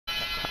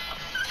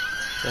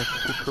That's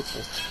two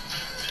purple.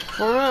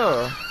 For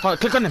real. Hold on,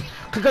 click on him.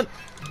 Click on.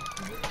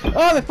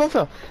 Oh, my phone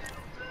fell.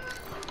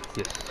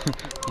 Yes.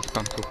 He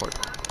spammed so hard.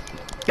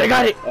 I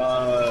got it.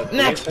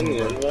 Next. Hey,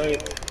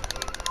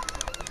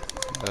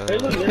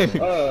 look, there's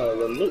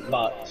the loot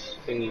box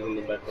thingies in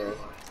the background.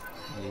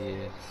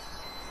 Yeah.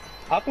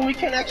 How come we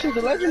can't access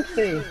the legend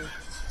thing?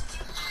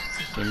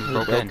 Game is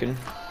Broken.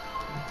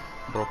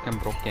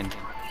 Broken.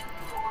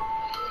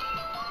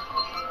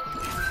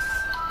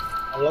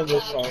 I love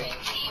this song.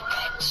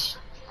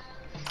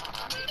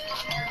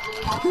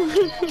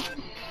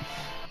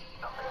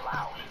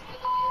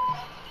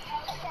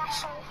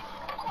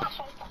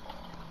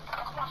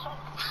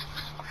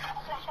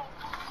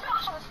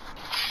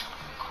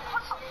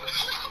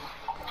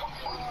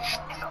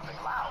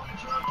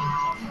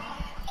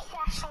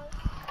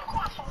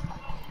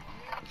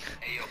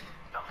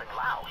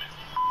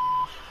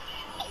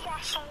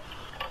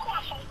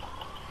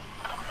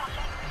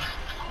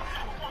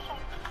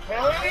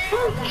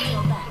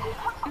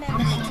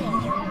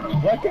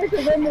 Why can't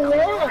you let me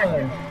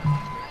run?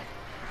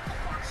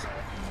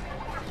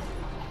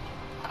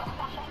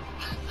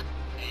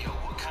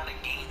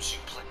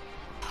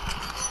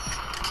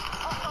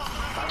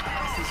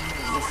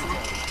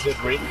 Did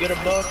Raiden get a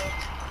buff?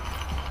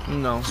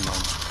 No.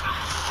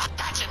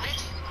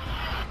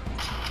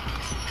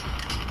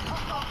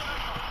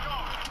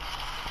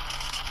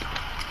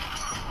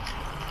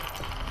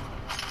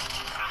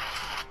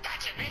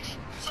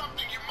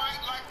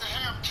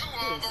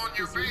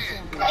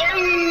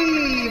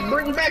 Hey,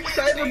 bring back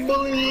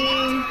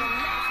cyberbullying.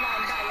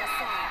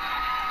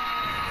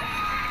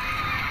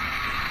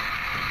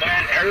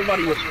 Man,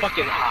 everybody was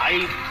fucking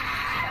hyped.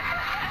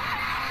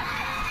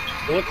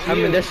 I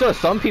mean, there's still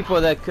some people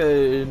that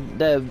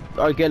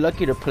get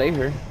lucky to play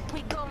her.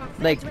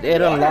 Like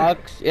it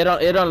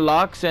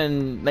unlocks,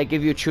 and like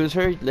if you choose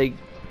her, like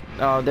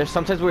there's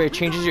sometimes where it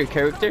changes your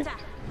character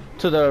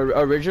to the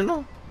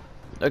original,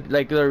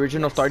 like the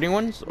original starting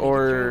ones,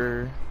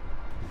 or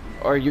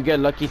you get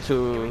lucky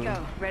to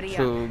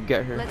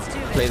get her,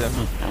 play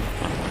them.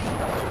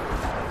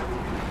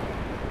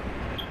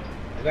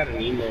 I got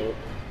an emote.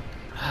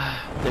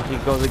 There he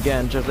goes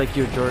again, just like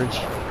you, George.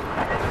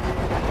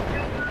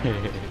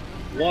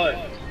 What?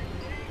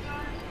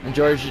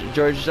 George, you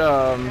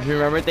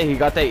remember that he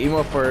got that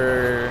emo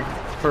for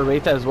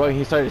Wraith as well.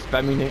 He started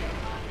spamming it.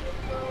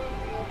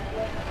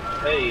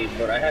 Hey,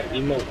 but I had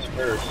emotes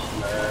first,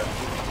 man.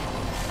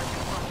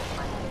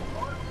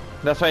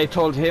 That's why I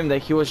told him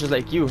that he was just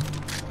like you.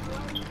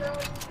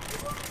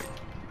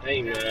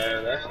 Hey,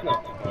 man, that's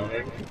not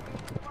fun.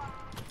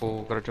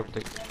 Oh, got a triple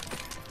take.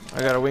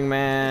 I got a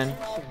wingman.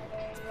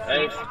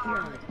 Hey.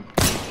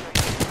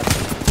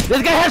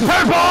 This guy has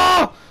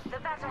purple!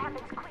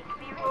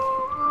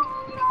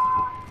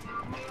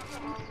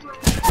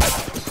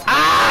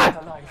 Ah!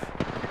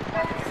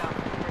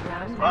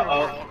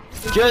 Uh-oh.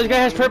 Joe, this guy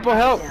has purple,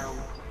 help!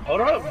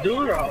 Hold up,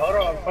 dude. Hold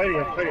on, I'm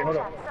fighting, hold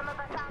up.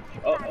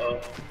 Uh-oh.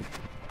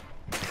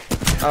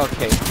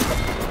 Okay.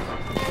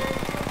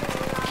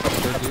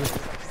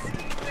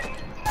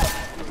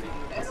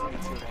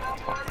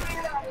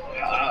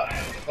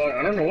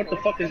 I don't know what the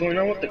fuck is going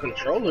on with the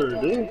controller,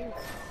 dude.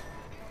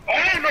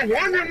 Oh, no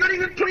wonder I'm not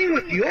even playing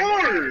with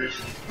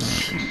yours!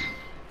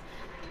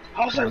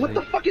 I was like, what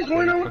the fuck is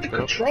going on with the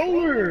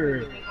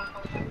controller?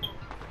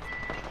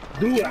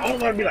 Dude, I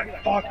was gonna be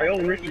like, fuck, I owe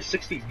Ricky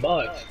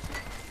 $60.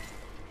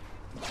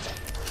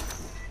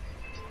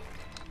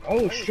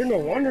 Oh shit, no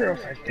wonder I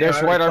was like,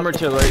 There's white armor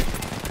to the right.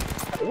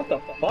 What the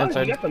fuck?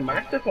 Inside. You got the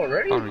Mastiff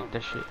already? I'll read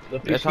that shit.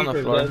 The It's on the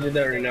PC floor.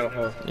 legendary now,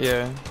 huh?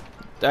 Yeah.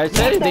 I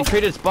said it, they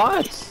traded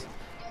spots.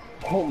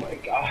 Oh my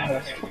god,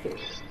 that's fucking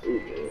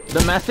stupid.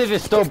 The Mastiff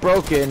is still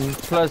broken,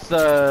 plus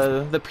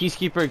the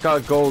Peacekeeper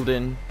got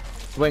golden.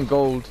 Went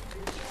gold.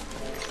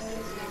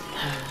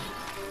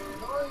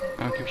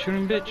 Keep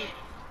shooting, bitch.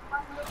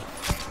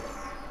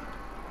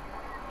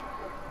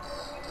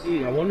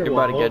 I wonder You're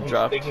what about to get hole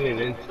dropped. he's taking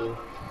it into.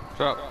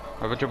 Drop.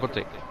 I have a triple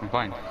take. I'm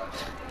fine.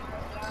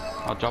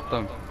 I'll drop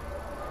them.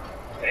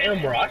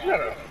 Damn, bro, I got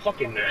a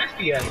fucking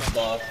nasty ass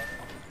buff.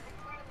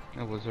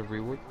 It was a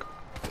rework.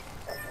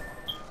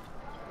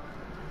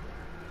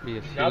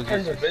 Yes, Now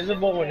turns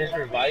invisible when he's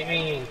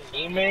reviving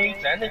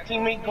teammates, and the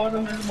teammate goes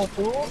invisible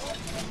too.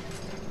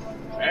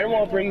 And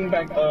while bringing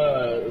back,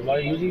 while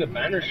using the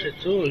banner shit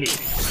too.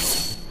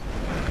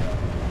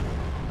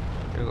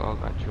 They all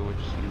got you with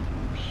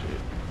some shit.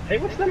 Hey,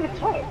 what's that on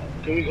top?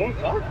 Can we go on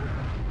top?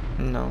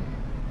 No.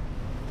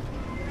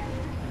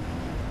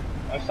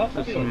 I saw There's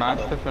something some on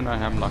top. Mastiff and a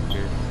Hemlock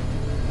here.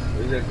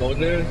 Is it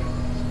golden?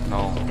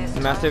 No.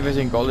 The Mastiff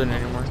isn't golden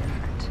anymore.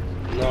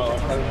 No, I'm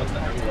talking about the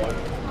Hemlock.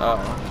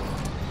 Oh.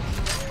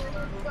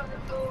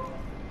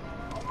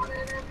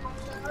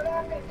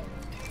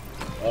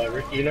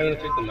 Ricky, you're not gonna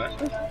take the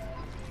Mastiff?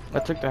 I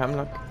took the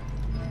Hemlock.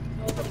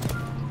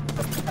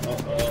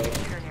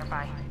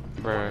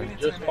 Bruh. We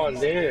just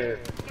spawned in.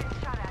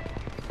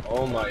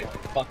 Oh my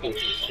fucking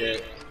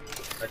shit.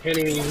 I can't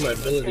even use my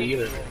ability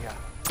either.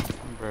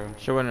 Bruh.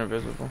 She went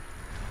invisible.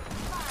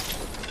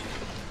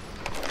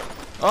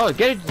 Oh,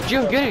 get it,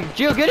 Gio, get it,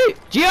 Gio, get it,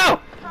 Gio!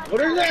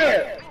 What is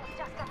that?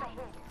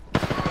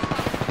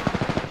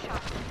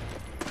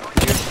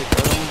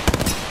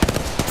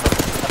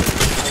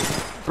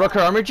 Broke her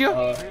armor,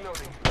 Gio?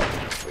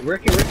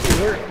 Ricky,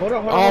 where? Hold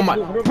on, Oh my,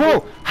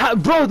 bro,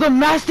 bro, the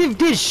Mastiff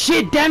did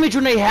shit damage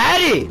when they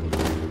had it.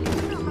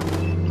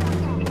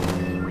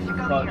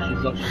 Fuck,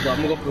 she's up.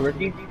 I'm gonna go for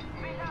Ricky.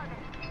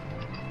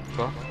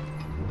 Go.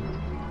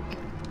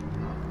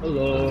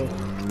 Hello.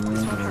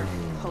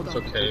 Hold It's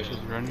on. okay. She's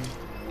running.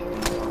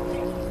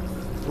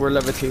 We're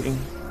levitating.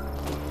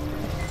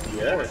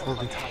 Yeah.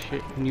 Holy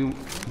shit. New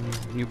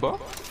buff?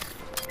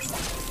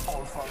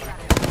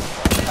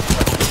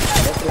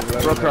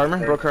 Broke her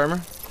armor, broke her armor.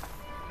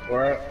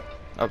 Where?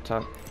 Up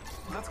top.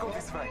 New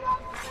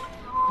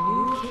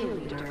kill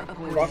leader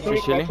appointed. Cross me,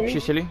 She's silly, cross me.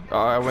 she's silly. Oh,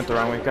 I went the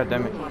wrong way, god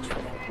damn it.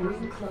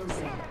 Ring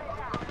closing.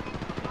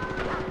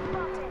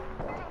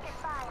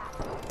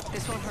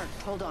 This won't hurt.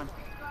 Hold on.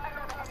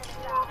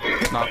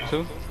 Knock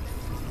 2.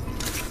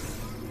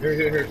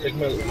 Here, take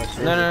my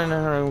sword.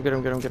 No, get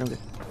him, get him, get him, get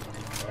him.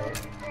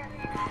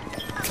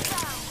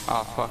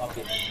 Ah, fuck.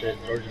 Fucking shit,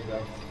 George is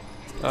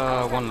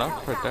down. One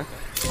left, right there.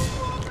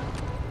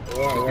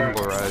 Where?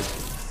 Go rise.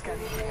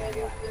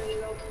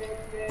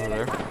 Over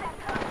there.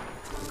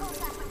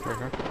 Right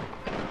here.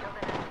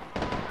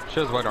 She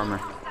has white armor.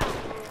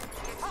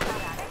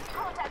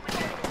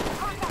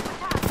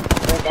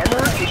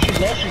 Armor?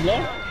 She's low.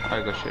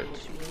 I got shit.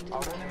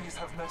 Our enemies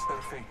have met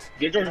their fate.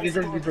 Get George.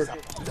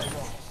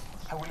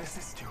 I will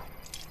assist you.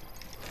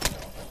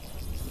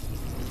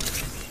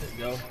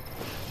 There you go.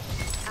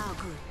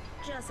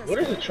 What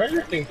is the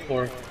treasure thing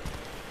for?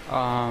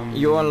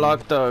 You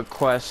unlock the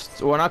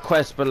quest. Well, not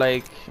quest, but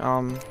like,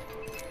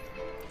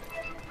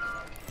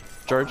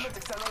 George.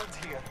 Accelerant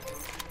here.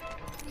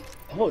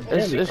 Oh,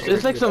 damn.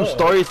 It's like some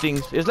story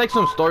things. It's like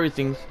some story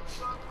things.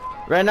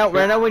 Right now,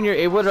 when you're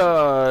able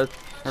to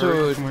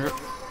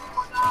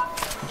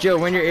Joe,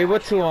 when you're able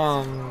to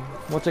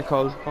what's it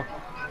called? I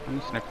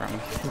need sniper ammo.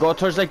 Go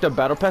towards like the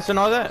battle pass and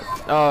all that.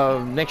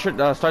 Make sure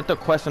start the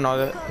quest and all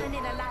that.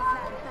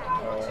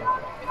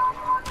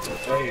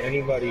 Hey,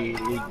 anybody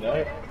need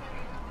that?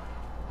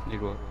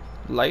 Need what?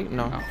 Light?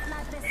 No.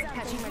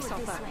 Patching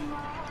myself up.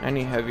 I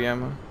need heavy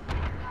ammo.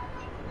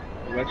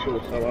 I'm actually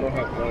with some. I don't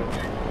have much.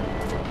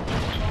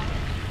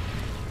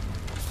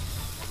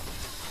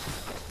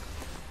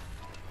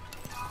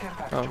 Care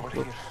package Oh, over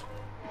here. whoops.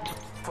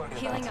 Further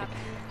Healing back. up.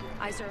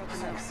 Eyes are open.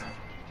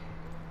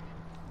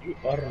 You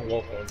are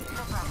welcome.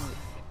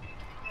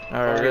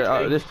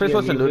 Alright, this place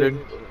wasn't looted.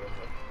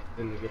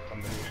 Then you get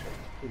combination.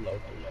 Too low.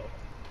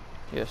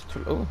 Yes,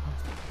 too. Oh,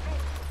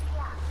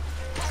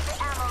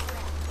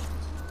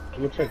 I'm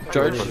gonna check.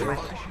 George.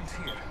 Positions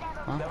here.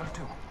 Huh? Level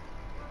 2.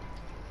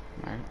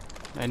 Alright.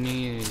 I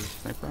need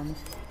sniper ammo.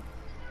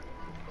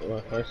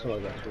 Well, I still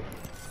got you.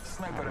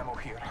 Sniper ammo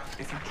here,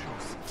 if you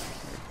choose.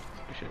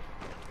 Shit.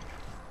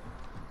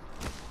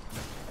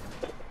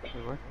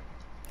 Wait, where?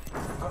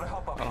 Gotta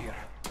help up here.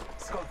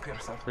 Skull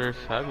piercer. There's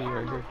heavy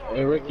right here.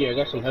 Hey, Ricky, I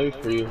got some heavy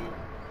for you.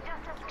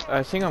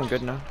 I think I'm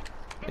good now.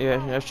 Yeah,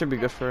 that should be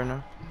good for her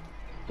now.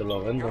 The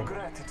low end. Your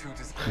gratitude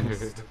is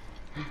blessed.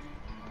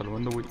 Follow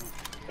in the week.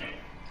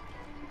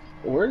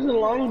 Where's the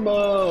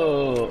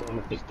longbow? I'm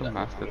gonna take The that.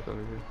 mastiff over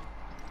here.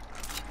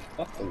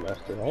 Fuck the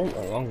master. I want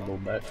my longbow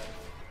back.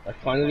 I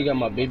finally got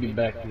my baby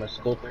back. My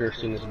skull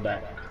piercing is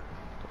back.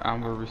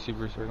 Amber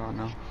receivers are gone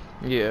now.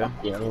 Yeah.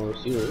 Yeah, I don't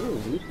receive it.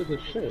 Ooh, useless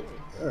as shit.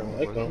 I don't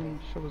like them.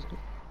 Shit was good.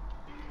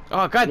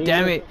 Oh god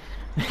damn it!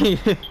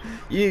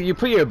 you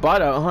put your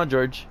bot out, huh,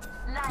 George?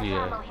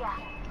 Yeah.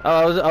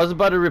 I was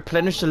about to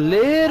replenish a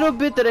little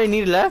bit that I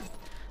needed left,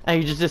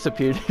 and you just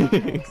disappeared.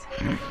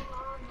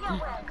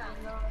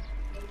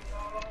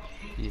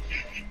 Yeah.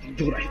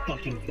 Dude, I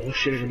fucking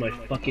bullshitted in my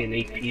fucking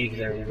AP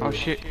exam. Oh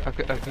shit, I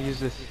could use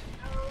this.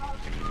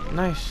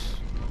 Nice.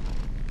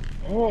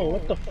 Oh,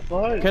 what the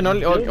fuck? Can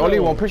only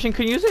one person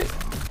can use it?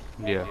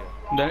 Yeah.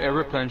 Then it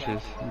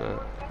replenishes,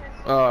 but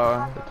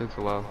it takes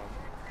a while.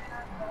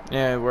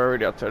 Yeah, we're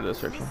already outside of the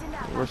circle.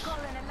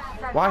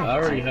 Why? I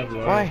already have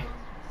one. Why?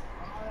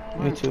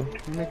 Me too.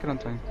 Make it on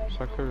time,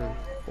 so I could.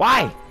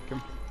 Why?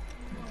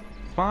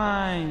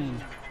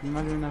 Fine. I'm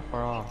not even that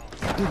far off.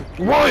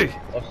 Why?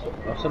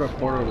 I'll set a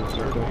portal to the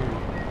circle.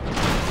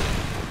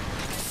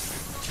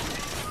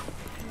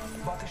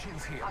 Body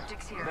shields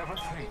here. Level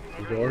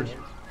 3. George,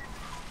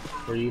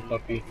 for you,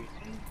 puppy.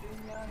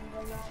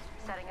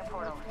 Setting a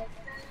portal.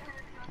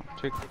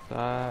 Take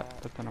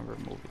that, but then I'll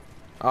remove it.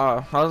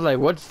 I was like,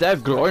 what's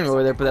that glowing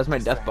over there? But that's my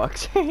death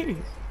box.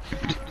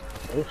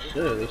 Oh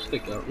shit, they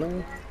stick out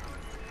now.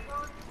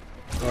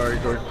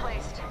 Alright, George.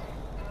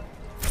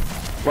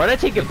 Why'd I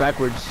take it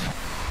backwards?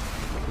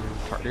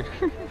 Harder.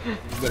 You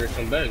better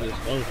come back. This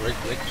one's right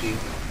next to you.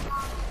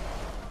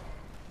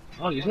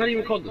 Oh, it's not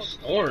even called the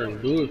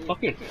storm, dude. It's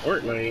fucking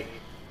Fortnite.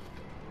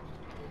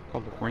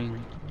 Called the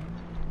ring.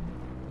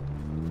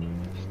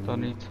 Still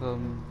need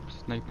some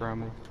sniper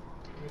ammo.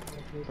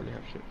 Probably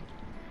have shit.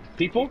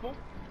 People?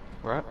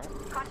 Where at?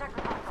 Contact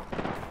with hostile.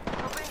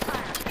 Opening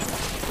fire.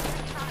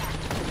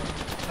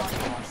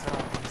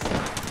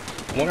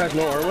 One has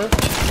no armor.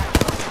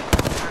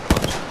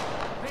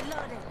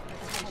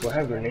 Do I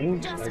have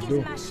grenades? I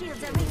do.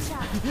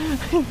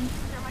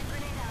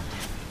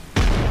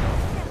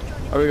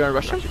 Are we gonna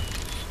rush him?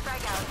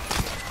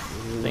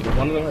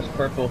 One of them has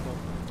purple.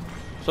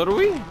 So do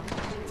we.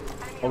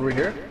 Over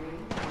here.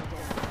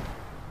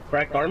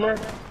 Cracked armor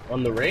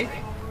on the Wraith.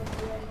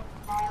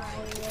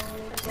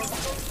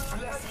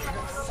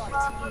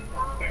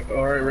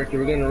 Alright, Ricky,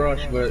 we're gonna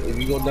rush, but if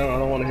you go down, I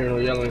don't want to hear no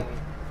yelling.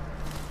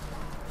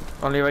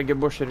 Only if I get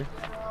bullshitted.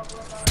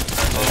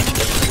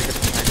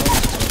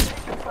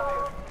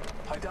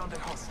 I downed a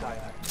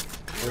hostile.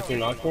 Ricky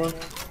knocked one.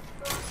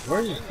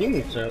 Where's his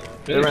teammates at?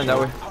 They ran that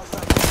way.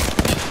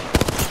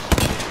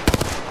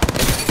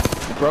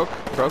 Broke.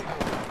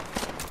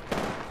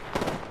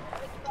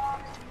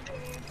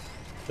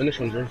 Finish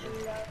one, George.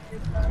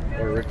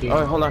 Or Ricky.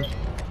 Oh, hold on.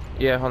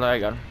 Yeah, hold on, I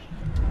got him.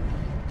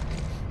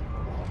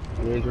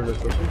 You injured this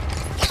person?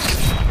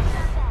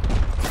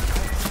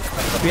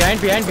 Behind.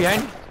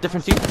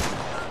 Different team.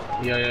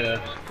 Yeah. There is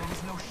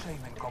no shame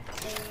in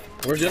competition.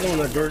 Where's the other one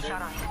at, George?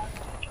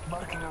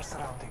 Marking our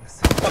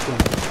surroundings. Fucking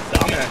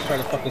dumbass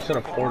trying to fucking set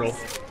a portal.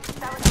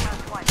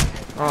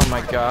 Oh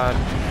my god.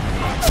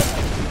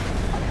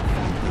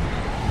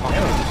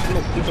 Damn,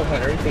 these people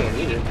had everything I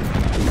needed.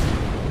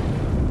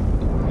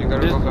 You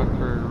gotta go back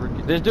for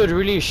Ricky. This dude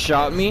really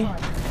shot me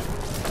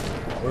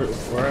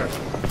Where at?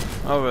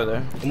 over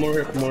there. Come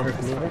over here.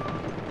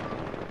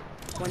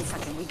 1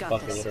 second, we got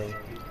Fucking this. whatever.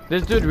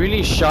 This dude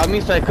really shot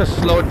me so I could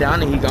slow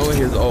down and he got with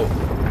his ult.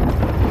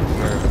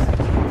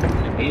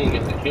 He didn't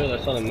get the kill,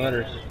 that's all that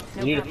matters.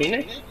 You need a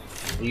Phoenix?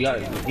 You got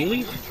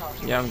Heelys?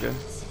 Yeah, I'm good.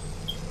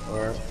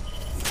 Alright.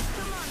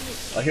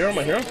 I hear him.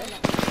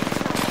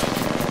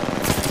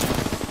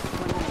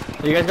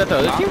 You guys got the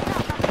other team?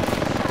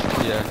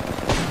 Yeah.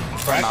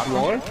 Crack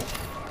one.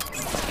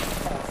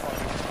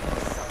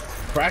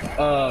 Crack.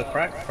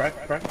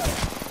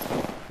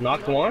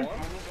 Knocked one.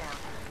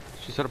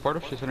 She set a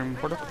portal. She set him a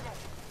portal.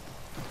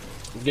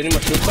 Getting my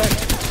shield back.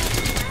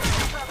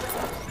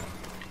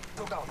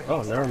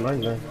 Oh, never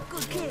mind then.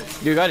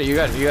 You got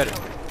it.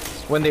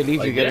 When they leave,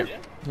 Like you get that?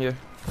 it. Yeah.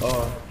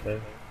 Oh, okay.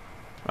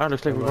 Ah,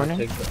 looks like we're going in.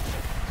 Take that.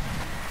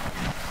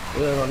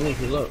 Yeah, on me,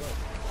 you look.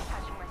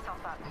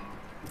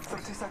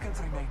 30 seconds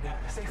remain.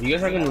 Safe You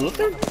guys are gonna look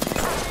there?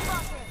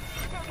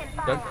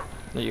 Dead.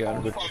 Yeah, you got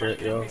him. Good shit,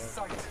 yo.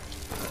 sight.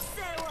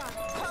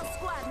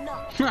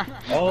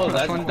 Oh,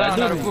 that One down.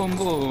 Not a dude. boom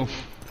boom.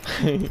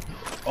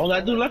 Oh,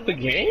 that dude left the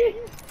game?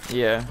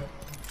 Yeah.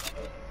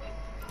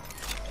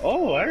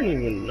 Oh, I didn't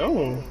even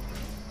know.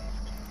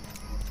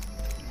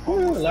 Oh,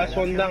 last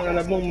one down and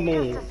a boom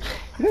boom.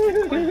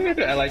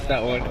 I like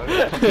that one.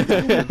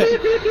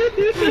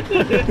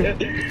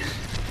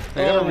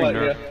 They gotta Oh my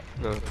renerf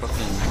God. the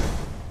fucking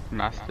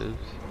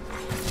Mastiffs.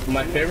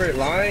 My favorite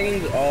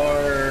lines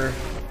are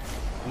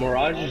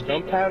Mirage's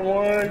jump pad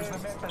one,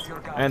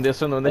 And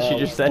this one that she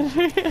just said.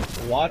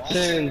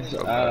 Watson's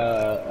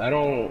I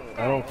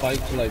don't fight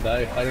till I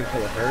die, I fight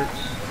until it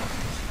hurts,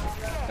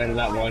 and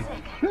that one.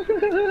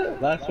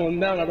 Last one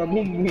down and a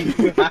boom boom.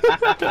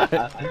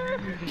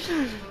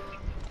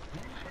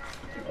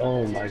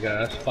 Oh my god,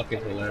 that's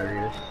fucking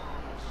hilarious.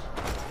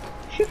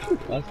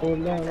 Last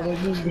one down and a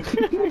boom boom.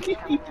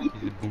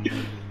 Boom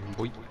boom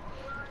boy.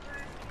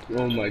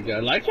 Oh my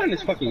god, Lifeline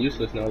is fucking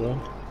useless now though.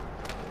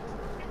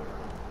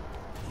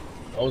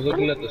 I was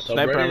looking at the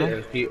Sniper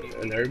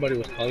subreddit and everybody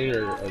was calling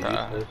her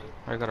useless.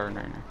 I got her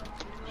right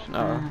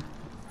now.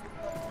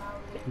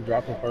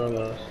 Drop in front of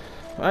us.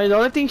 The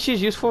only thing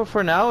she's useful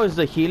for now is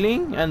the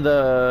healing and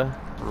the...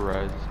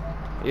 Res.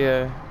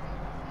 Yeah.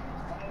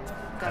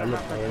 Got a Hammer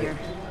hop up point. here.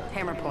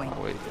 Hammer point.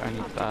 Oh wait, I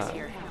need that.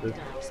 Here.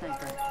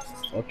 Sniper.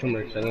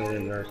 Ultimate accelerator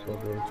in there, so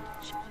good.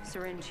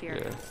 Syringe here.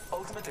 Yeah.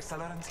 Ultimate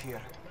accelerant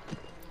here.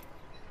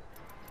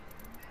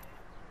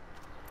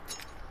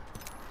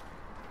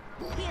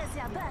 Here's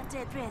your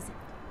birthday present.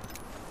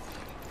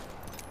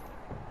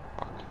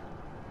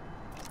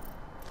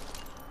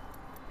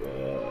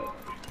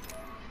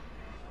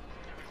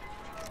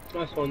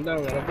 Last one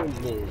down and a boom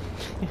boom.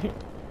 Let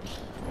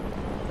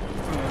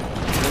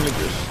me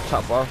just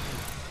top off.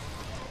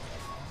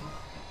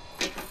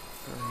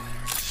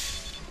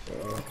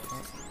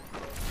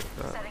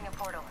 Setting a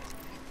portal.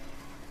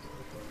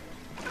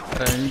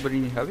 Anybody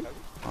need heavy?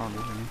 I don't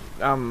need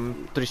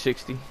any.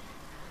 360.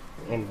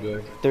 I'm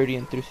good. 30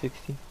 and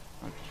 360.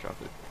 I just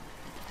dropped it.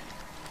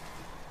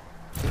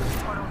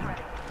 Portal's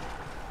ready.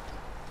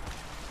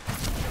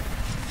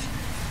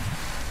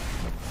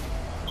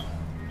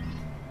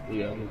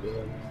 Yeah, I'm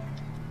good.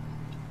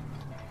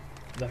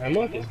 The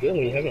Hemlock is good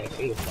when you have it on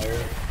single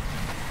fire.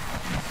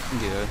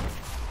 Yeah.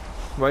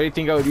 Why do you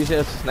think I would use it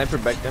as a sniper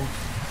back then?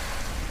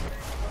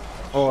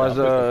 Oh, as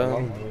a...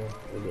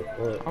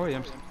 Oh wait,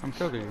 I'm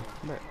still good.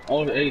 Right.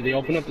 Oh, hey, they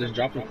open up this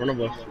drop in front of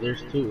us.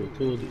 There's two of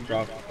the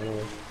drops in front of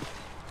us.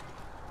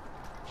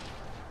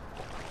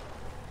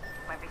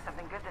 Might be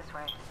something good this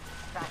way.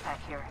 Backpack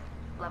here.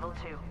 Level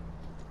 2.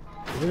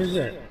 What is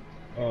that?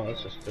 Oh,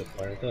 that's a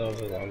Spitfire. I thought that was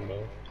a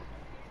longbow.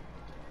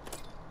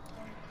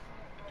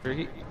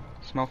 Ricky,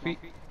 small feet.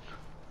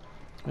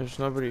 There's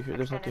nobody here.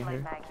 There's Extended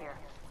nothing light here. mag here.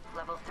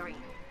 Level 3.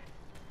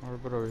 What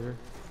about over here?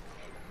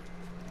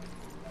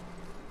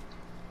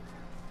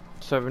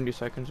 70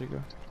 seconds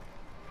ago.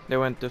 They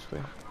went this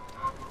way.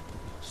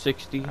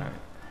 60. Alright.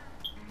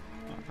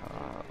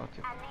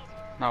 Okay.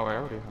 No, I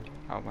already have.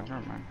 Oh, my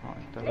never mind. Oh,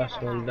 it's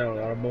Last one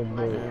down. Boom,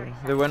 boom. Yeah,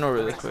 they went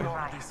over this way.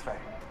 Explore this way.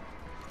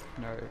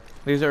 no.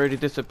 These already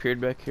disappeared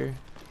back here.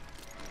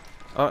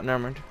 Oh, never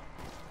mind.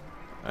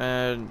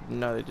 And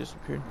now they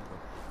disappeared.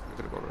 We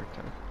gotta go right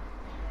there.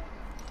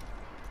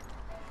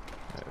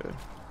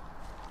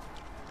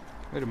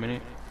 Wait a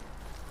minute.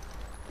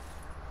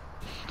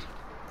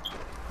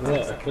 Yeah,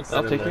 I put that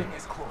I'll in take there. it.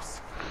 It's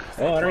close.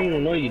 Oh, I don't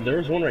even know you. There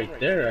was one right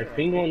there. I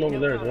pinged one over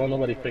there as well.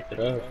 Nobody picked it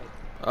up.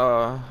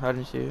 I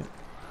didn't see it.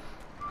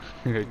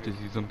 I just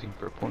see something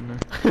purple in there.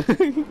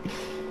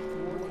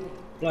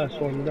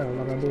 Last one down.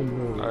 Boom,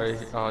 boom.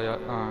 Alright,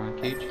 yeah,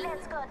 Cage?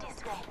 Let's go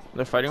this way.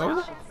 They're fighting over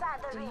there?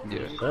 Inside the ring.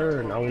 Yeah.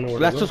 Sir, now we know where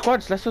Last to two go.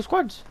 squads. Last two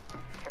squads.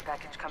 Your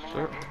package coming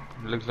Sure.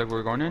 in. Looks like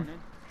we're going in.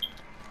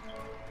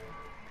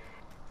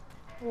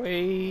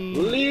 Wait.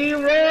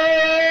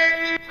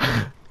 Leroy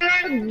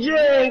Jenkins!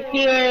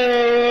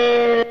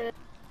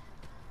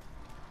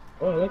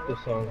 Oh, I like this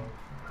song.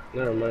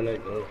 Never mind, I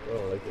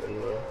don't like it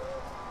anymore.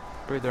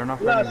 Wait, they're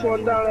not Last fighting one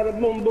anymore. down at a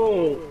boom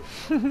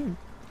boom.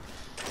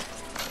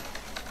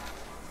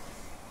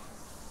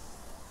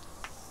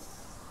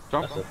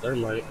 Jump. That's a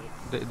thermite.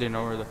 They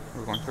know where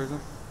we're going towards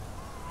them.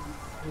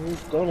 Who's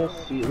gonna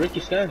see?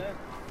 Ricky Stan.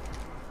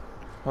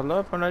 Hold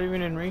up, I'm not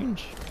even in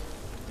range.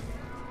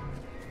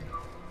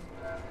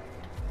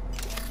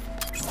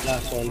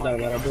 Last one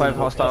down at a boom 5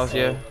 boom. hostiles,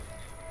 yeah.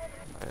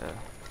 Yeah.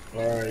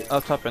 Alright.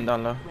 Up top and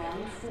down low.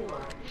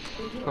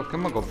 Look,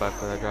 I'm gonna go back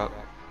to that drop.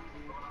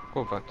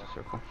 Go back to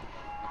circle.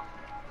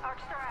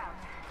 Arcs are out.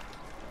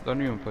 Don't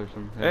even play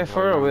some. Hey,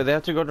 for real, they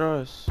have to go to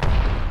us.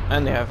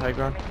 And they have high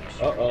ground.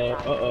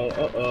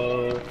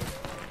 Uh-oh.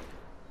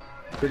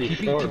 Pretty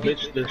sure,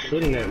 bitch, they're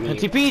shooting at me. And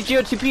TP,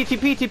 Gio,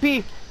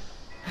 TP.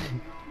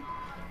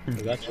 I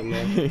got you,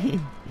 man.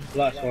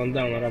 Last one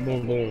down at a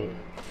boom boom.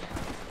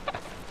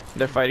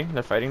 They're fighting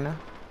now.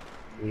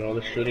 No,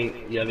 they're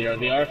shooting. Yeah,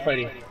 they are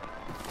fighting.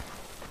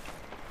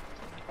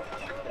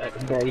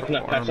 Bro, we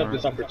cannot pass up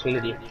this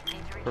opportunity.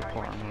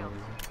 Purple armor over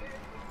here.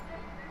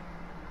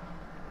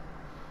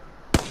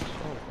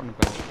 Oh, on the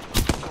back.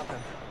 Got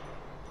them.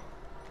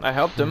 I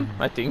helped him,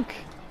 I think.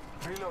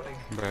 Reloading.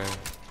 Bruh.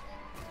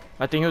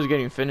 I think he was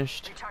getting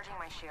finished. Recharging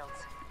my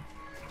shields.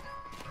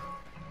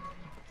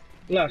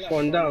 Last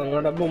one down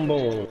at a boom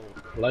boom.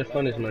 Life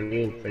Fun is my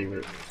new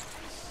favorite.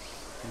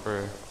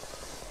 Bruh.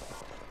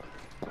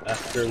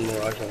 After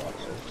Mirage and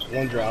Watson.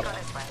 One drop.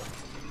 This way.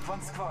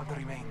 One squad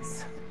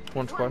remains.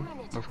 One squad.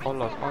 Let's call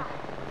last call.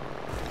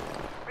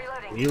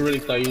 Reloading. You really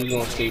thought you was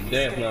gonna escape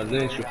death, now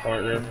didn't you,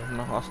 partner?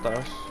 No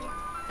hostiles.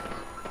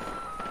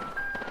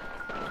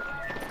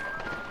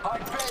 I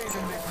bathe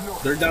in their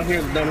blood. They're down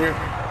here, down here.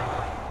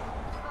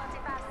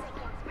 45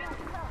 seconds.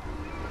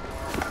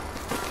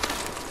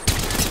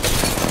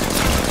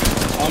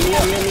 On me.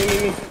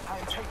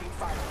 I'm taking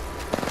fire.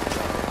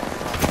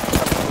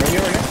 Right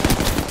here.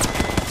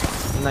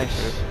 Nice.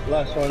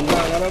 Last one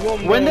down at a boom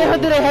boom. When the hell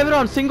did I have it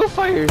on single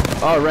fire?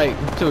 Oh, right.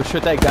 To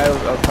shoot that guy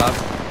up top.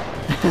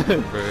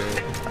 Bruh.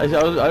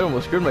 I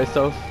almost screwed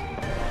myself.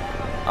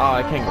 Oh,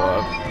 I can't go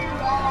up.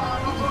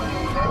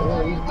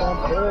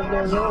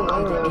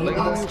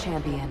 Legos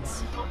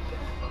champions.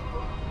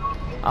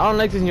 I don't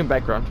like this new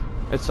background.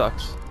 It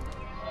sucks.